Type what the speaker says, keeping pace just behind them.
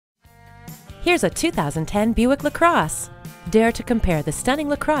Here's a 2010 Buick Lacrosse. Dare to compare the stunning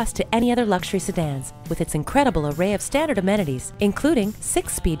Lacrosse to any other luxury sedans with its incredible array of standard amenities, including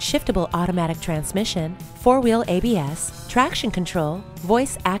 6-speed shiftable automatic transmission, 4-wheel ABS, traction control,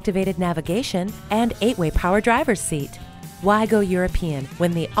 voice-activated navigation, and 8-way power driver's seat. Why go European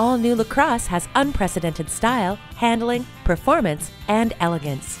when the all-new Lacrosse has unprecedented style, handling, performance, and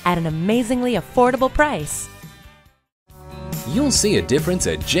elegance at an amazingly affordable price? You'll see a difference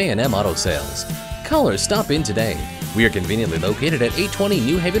at J M Auto Sales. Call or stop in today. We are conveniently located at 820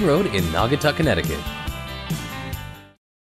 New Haven Road in Naugatuck, Connecticut.